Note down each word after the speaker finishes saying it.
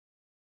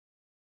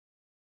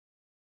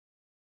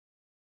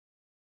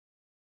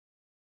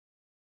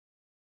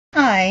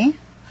Hi,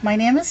 my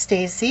name is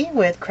Stacy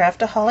with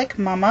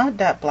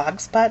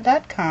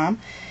craftaholicmama.blogspot.com,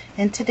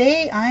 and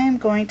today I am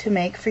going to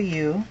make for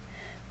you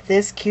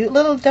this cute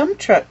little dump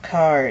truck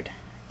card.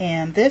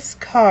 And this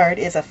card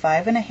is a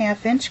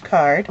 5.5 inch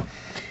card,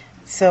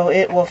 so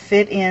it will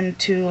fit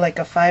into like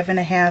a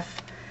 5.5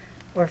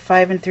 or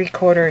 5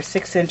 3/4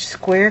 6 inch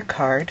square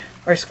card,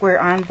 or square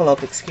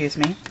envelope, excuse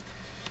me.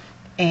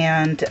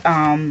 And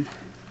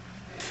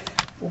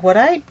what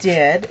I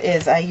did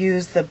is I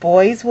used the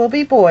Boys Will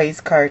Be Boys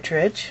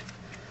cartridge,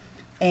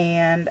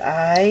 and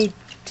I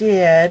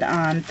did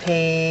on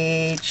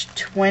page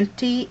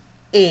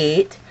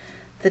 28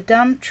 the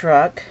dump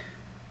truck.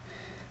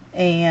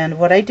 And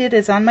what I did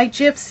is on my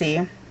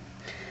gypsy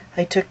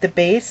I took the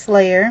base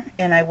layer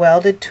and I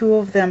welded two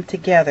of them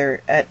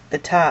together at the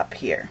top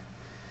here,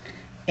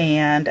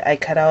 and I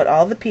cut out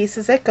all the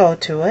pieces that go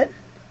to it.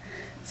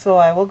 So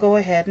I will go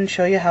ahead and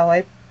show you how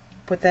I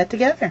put that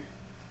together.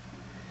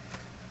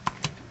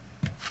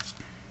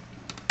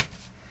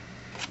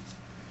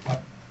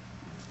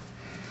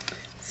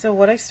 So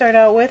what I start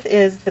out with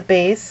is the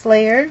base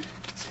layer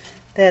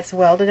that's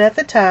welded at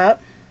the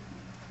top,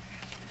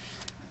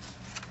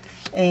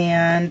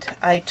 and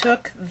I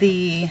took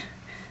the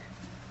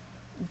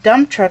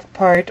dump truck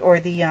part, or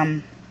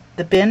the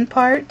bin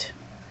part,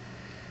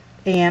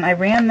 and I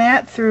ran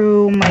that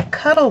through my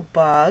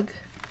Cuttlebug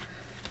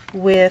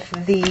with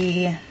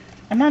the,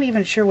 I'm not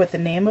even sure what the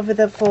name of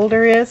the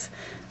folder is,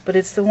 but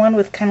it's the one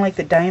with kind of like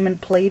the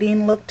diamond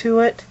plating look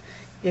to it,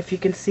 if you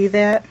can see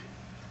that.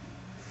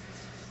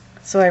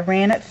 So I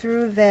ran it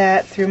through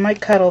my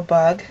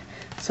Cuttlebug,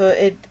 so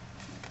it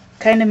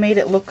kind of made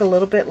it look a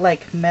little bit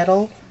like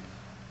metal.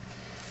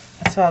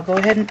 So I'll go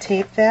ahead and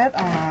tape that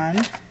on.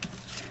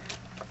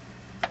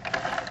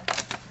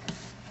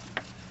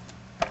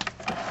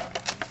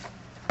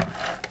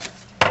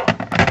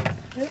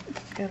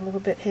 Oops, got a little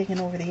bit hanging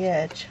over the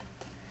edge.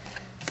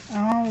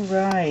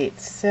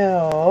 Alright,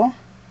 so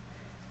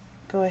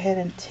go ahead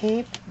and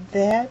tape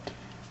that.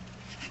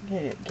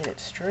 Get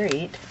it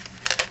straight.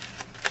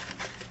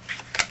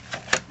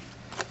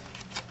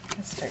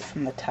 Let's start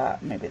from the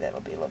top. Maybe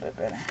that'll be a little bit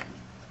better.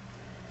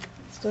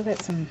 Still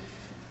got some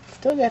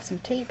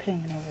tape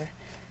hanging over.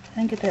 I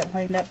didn't get that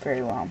lined up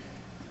very well.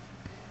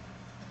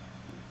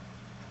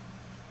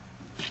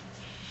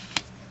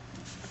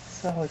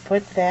 So we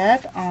put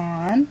that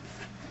on.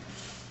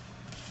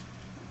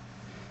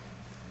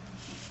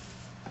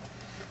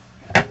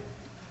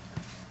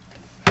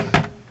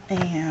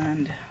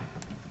 And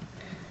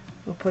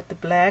we'll put the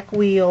black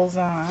wheels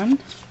on.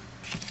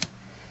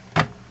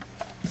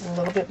 A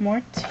little bit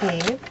more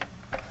tape.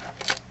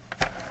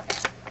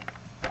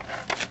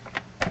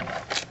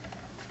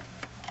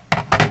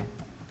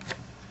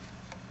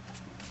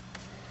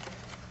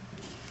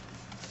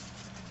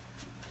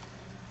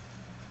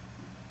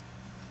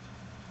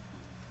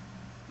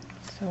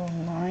 So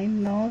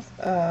line those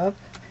up.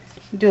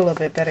 Do a little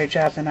bit better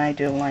job than I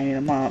do lining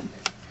them up.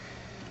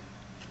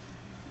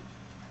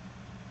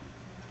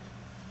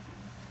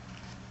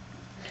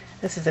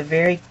 This is a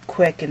very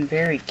quick and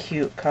very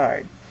cute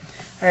card.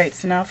 Alright,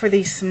 so now for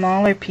these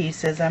smaller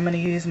pieces, I'm going to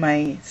use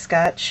my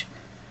Scotch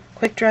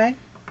Quick Dry.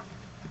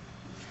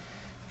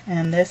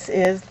 And this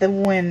is the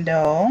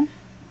window.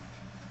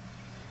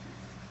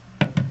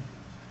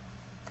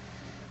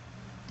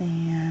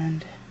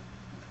 And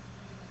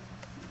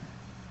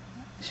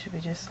it should be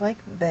just like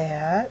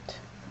that.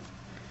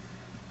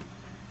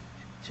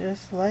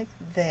 Just like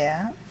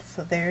that.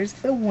 So there's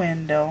the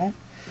window.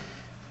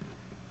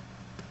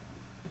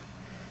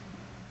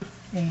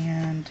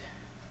 And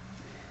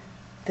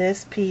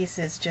this piece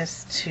is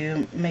just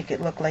to make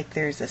it look like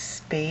there's a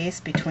space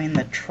between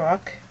the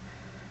truck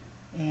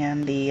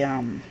and the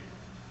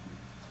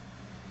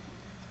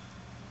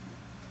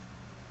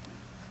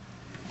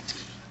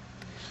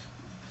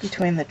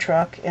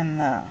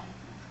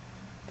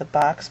the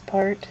box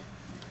part.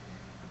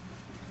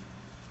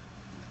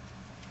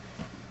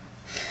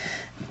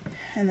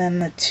 And then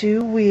the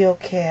two wheel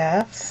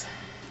caps.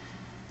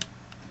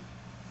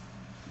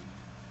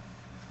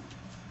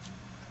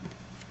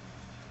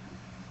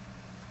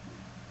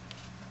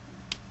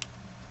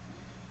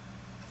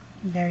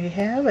 There you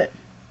have it.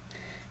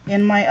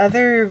 In my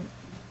other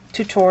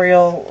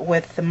tutorial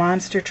with the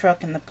monster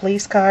truck and the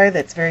police car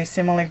that's very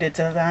similar to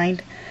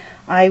design,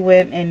 I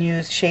went and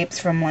used shapes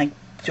from like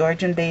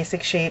Georgian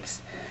Basic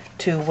Shapes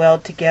to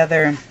weld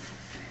together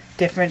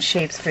different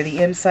shapes for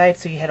the inside,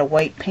 so you had a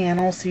white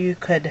panel so you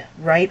could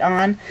write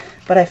on.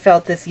 But I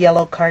felt this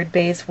yellow card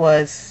base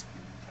was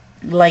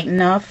light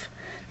enough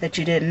that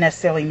you didn't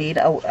necessarily need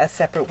a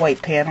separate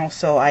white panel,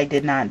 so I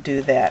did not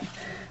do that.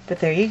 But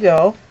there you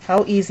go.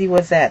 How easy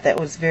was that? That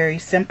was very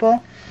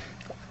simple.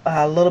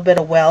 A little bit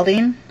of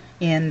welding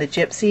in the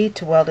gypsy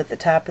to weld at the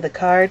top of the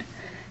card,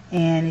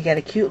 and you got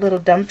a cute little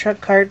dump truck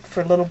card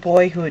for a little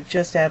boy who would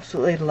just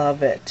absolutely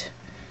love it.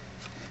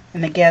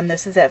 And again,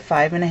 this is at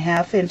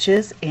 5.5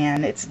 inches,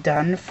 and it's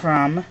done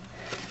from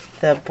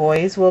the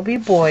Boys Will Be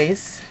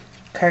Boys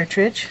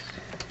cartridge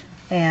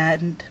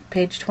and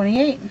page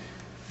 28.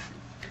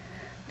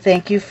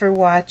 Thank you for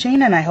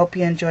watching, and I hope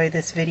you enjoyed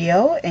this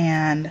video,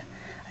 and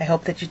I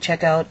hope that you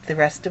check out the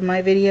rest of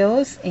my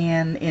videos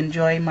and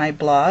enjoy my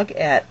blog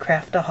at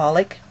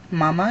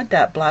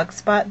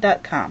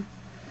craftaholicmama.blogspot.com.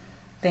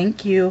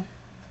 Thank you.